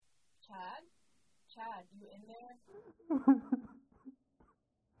Chad, you in there?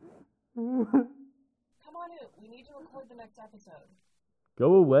 Come on out. We need to record the next episode.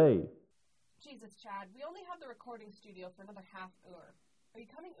 Go away. Jesus, Chad, we only have the recording studio for another half hour. Are you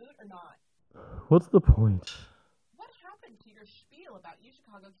coming out or not? What's the point? What happened to your spiel about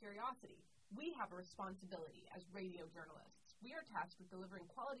Chicago curiosity? We have a responsibility as radio journalists. We are tasked with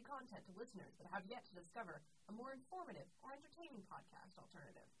delivering quality content to listeners that have yet to discover a more informative or entertaining podcast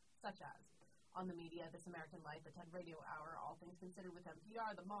alternative, such as On the Media, This American Life, The TED Radio Hour, All Things Considered with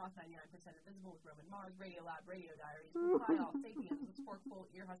NPR, The Moth, 99% Invisible with Roman Mars, Radio Lab, Radio Diaries, Reply All, Sapiens, The Sporkful,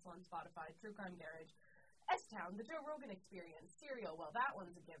 Ear Hustle on Spotify, True Crime Garage, S-Town, The Joe Rogan Experience, Serial, well, that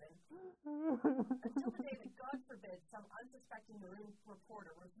one's a given. Until the day that, God forbid, some unsuspecting maroon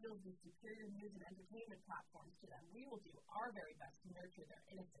reporter reveals these superior news and entertainment platforms to them, we will do our very best to nurture their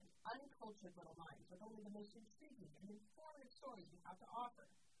innocent, uncultured little minds with only the most intriguing and informative stories we have to offer.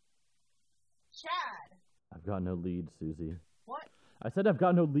 Chad! I've got no leads, Susie. What? I said I've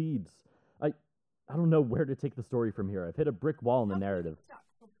got no leads. I don't know where to take the story from here. I've hit a brick wall in the narrative.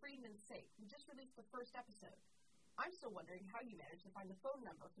 For Friedman's sake, we just released the first episode. I'm still wondering how you managed to find the phone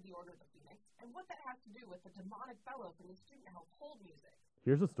number for the Order of the Phoenix, and what that has to do with the demonic fellow from the student health hold music.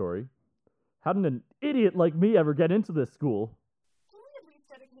 Here's a story. How did an idiot like me ever get into this school? Can we at least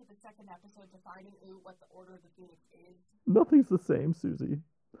dedicate the second episode to finding out what the Order of the Phoenix is? Nothing's the same, Susie.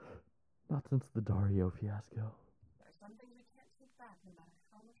 Not since the Dario fiasco. There are some things we can't take back no matter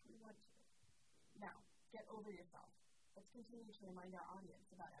how much we want to. Now, get over yourself. Let's continue to remind our audience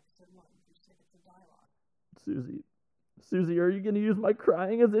about episode 1 through snippets of dialogue. Susie, are you going to use my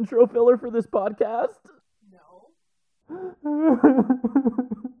crying as intro filler for this podcast? No. Fine.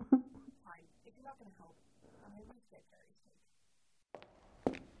 If you're not going to help, I'll at least get Gary's take.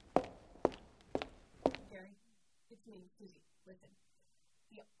 Gary, it's me, Susie. Listen.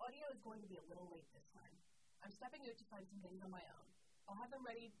 The audio is going to be a little late this time. I'm stepping out to find some things on my own. I'll have them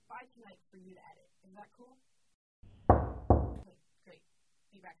ready by tonight for you to edit. Is that cool? Okay, great.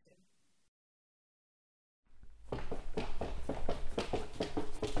 Be back soon.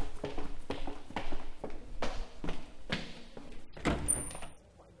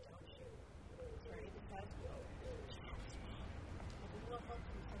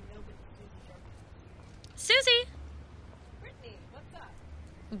 Susie! Brittany, what's up?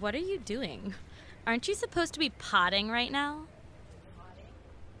 What are you doing? Aren't you supposed to be potting right now? Potting?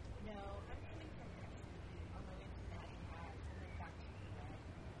 No, I'm coming from on my way to Manjarrez and then back to Eva.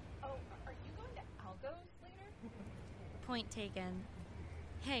 Oh, are you going to Algo's later? Point taken.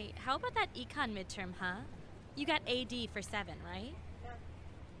 Hey, how about that econ midterm, huh? You got AD for 7, right? No.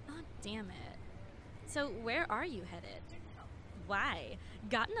 Oh, damn it. So where are you headed? Why?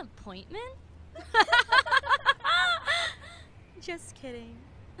 Got an appointment? Just kidding.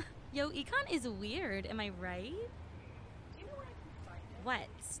 Yo, econ is weird, am I right? Do you know where I can find it? What,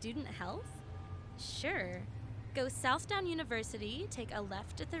 student health? Sure. Go Southdown University, take a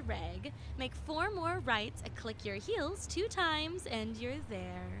left at the reg, make 4 more rights, click your heels 2 times, and you're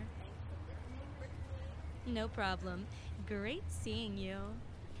there. No problem. Great seeing you.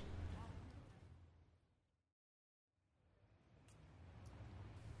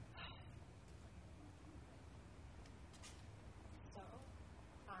 So,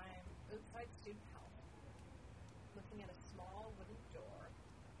 I'm outside student health, looking at a small wooden door.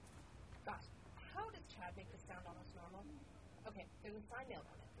 Gosh, how does Chad make this sound almost normal? Okay, there's a sign nailed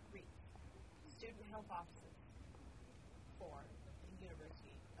on it that reads, Student Health Offices for the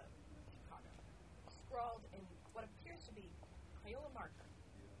University of Chicago. Scrawled in what appears to be Crayola marker.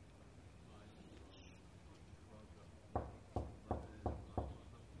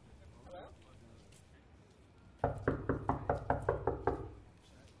 Hello?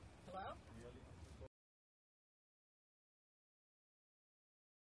 Hello?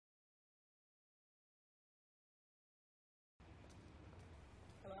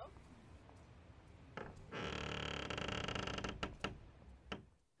 Hello?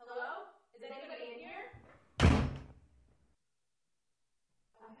 Hello? Is anybody in here?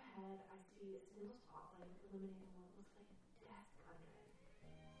 Up ahead, I see a single spotlight illuminating what looks like a desk under it.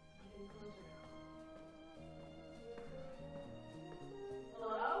 I'm getting closer now.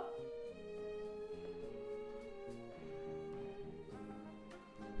 Hello?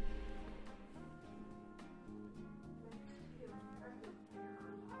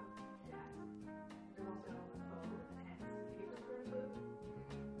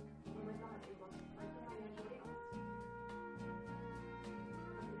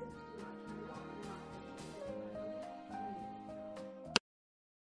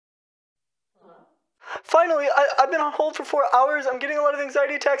 finally, I've been on hold for 4 hours. I'm getting a lot of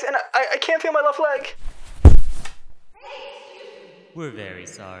anxiety attacks, and I can't feel my left leg. We're very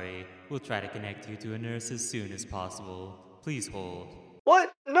sorry. We'll try to connect you to a nurse as soon as possible. Please hold.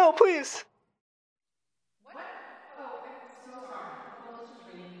 What? No, please. What? Oh, I'm so sorry. The phone was just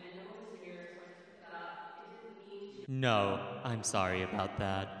ringing and no one was here, so I just picked it up. I didn't mean to. No, I'm sorry about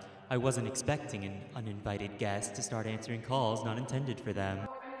that. I wasn't expecting an uninvited guest to start answering calls not intended for them.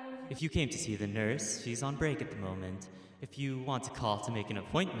 If you came to see the nurse, she's on break at the moment. If you want to call to make an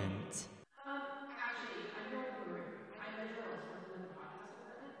appointment... Actually, I'm here with the Maroon. I'm a journalist working with the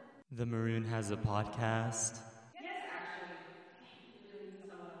podcast department. The Maroon has a podcast? Yes, actually. Doing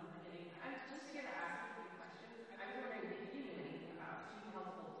somewhat of a marketing. I'm just here to ask you a few questions. I was wondering if you knew anything about student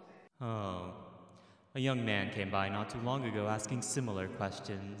health Kolodziej. Oh. A young man came by not too long ago asking similar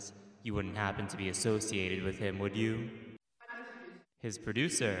questions. You wouldn't happen to be associated with him, would you? I'm His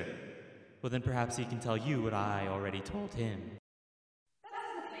producer? Well, then perhaps he can tell you what I already told him. That's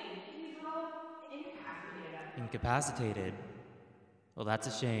the thing. He's a little incapacitated. Incapacitated? Well, that's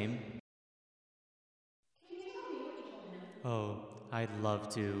a shame. Can you tell me what you told him? Oh, I'd love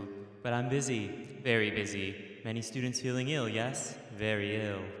to, but I'm busy. Very busy. Many students feeling ill, yes? Very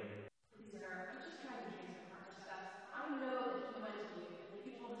ill. Please, sir, I'm just trying to trace the proper steps. I know that he went to you, like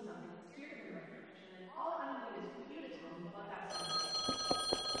you told him something, steered him in the right direction, and all I need is for you to tell me what that something.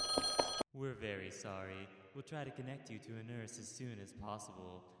 We're very sorry. We'll try to connect you to a nurse as soon as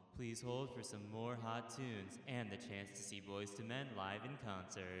possible. Please hold for some more hot tunes and the chance to see Boys to Men live in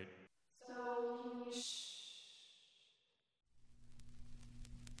concert. So, can you...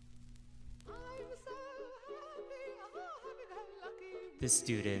 The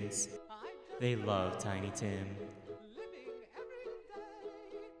students, they love Tiny Tim.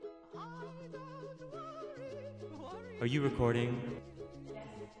 Are you recording?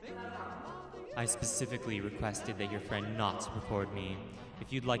 I specifically requested that your friend not record me.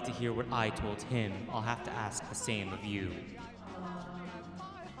 If you'd like to hear what I told him, I'll have to ask the same of you.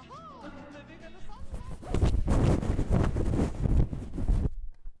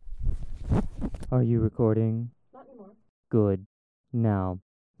 Are you recording? Not anymore. Good. Now,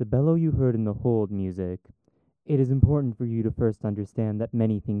 the bellow you heard in the hold music. It is important for you to first understand that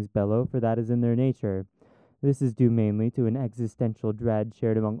many things bellow, for that is in their nature. This is due mainly to an existential dread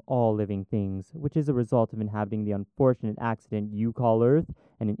shared among all living things, which is a result of inhabiting the unfortunate accident you call Earth,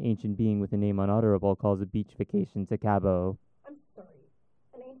 and an ancient being with a name unutterable calls a beach vacation to Cabo. I'm sorry.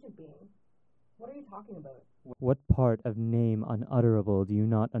 An ancient being. What are you talking about? What part of name unutterable do you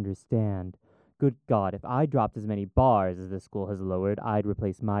not understand? Good God, if I dropped as many bars as this school has lowered, I'd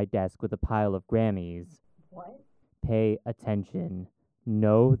replace my desk with a pile of Grammys. What? Pay attention.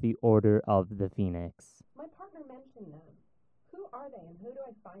 Know the Order of the Phoenix. My partner mentioned them. Who are they and who do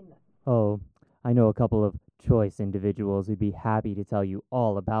I find them? Oh, I know a couple of choice individuals who'd be happy to tell you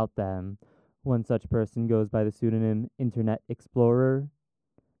all about them. One such person goes by the pseudonym Internet Explorer.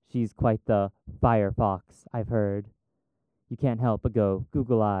 She's quite the Firefox, I've heard. You can't help but go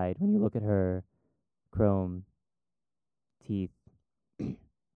Google-eyed when you look at her. Chrome. Teeth.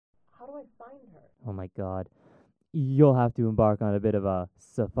 How do I find her? Oh my God. You'll have to embark on a bit of a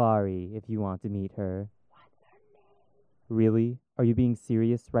safari if you want to meet her. What's her name? Really? Are you being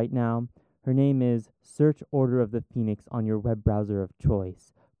serious right now? Her name is Search Order of the Phoenix on your web browser of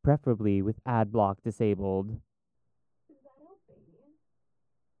choice, preferably with ad block disabled. Is that a baby?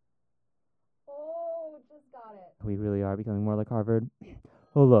 Oh, just got it. We really are becoming more like Harvard.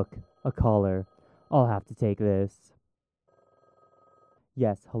 Oh look, a caller. I'll have to take this.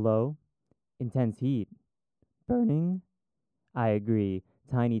 Yes, hello? Intense heat. Burning? I agree.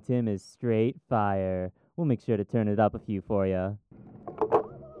 Tiny Tim is straight fire. We'll make sure to turn it up a few for ya. Would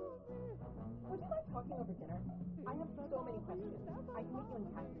you mind talking over dinner? I have so many questions. I can meet you in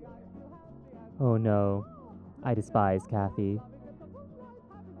Kathy later. Oh no, I despise Kathy.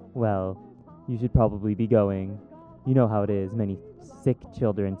 Well, you should probably be going. You know how it is, many sick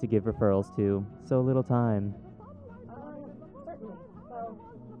children to give referrals to. So little time. Certainly. Well,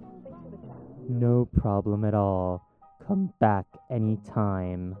 thanks for the chat. No problem at all. Come back any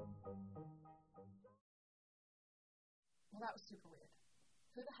time. Well, that was super weird.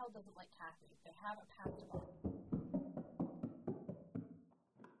 Who the hell doesn't like Kathy? They have a pact on.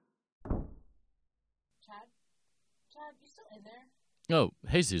 Chad? Chad, you still in there? Oh,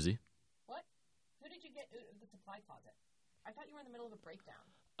 hey, Susie. What? Who did you get out of the supply closet? I thought you were in the middle of a breakdown.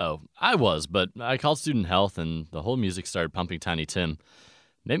 Oh, I was, but I called student health and the whole music started pumping Tiny Tim.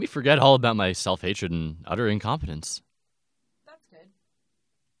 Made me forget all about my self-hatred and utter incompetence. That's good.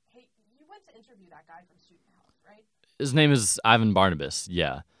 Hey, you went to interview that guy from student health, right? His name is Ivan Barnabus,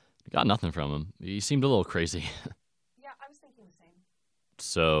 yeah. Got nothing from him. He seemed a little crazy. Yeah, I was thinking the same.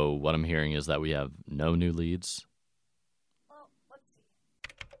 So what I'm hearing is that we have no new leads. Well, let's see.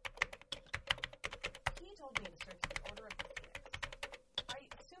 He told me to search the Order of the Phoenix. I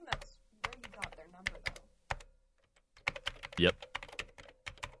assume that's where you got their number, though. Yep.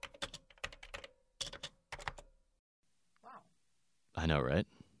 Wow. I know, right?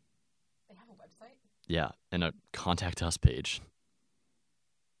 They have a website? Yeah, and a contact us page.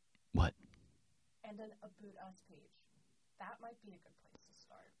 What? And an About Us page. That might be a good place to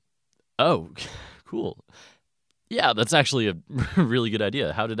start. Oh, cool. Yeah, that's actually a really good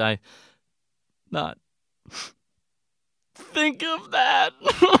idea. How did I not think of that?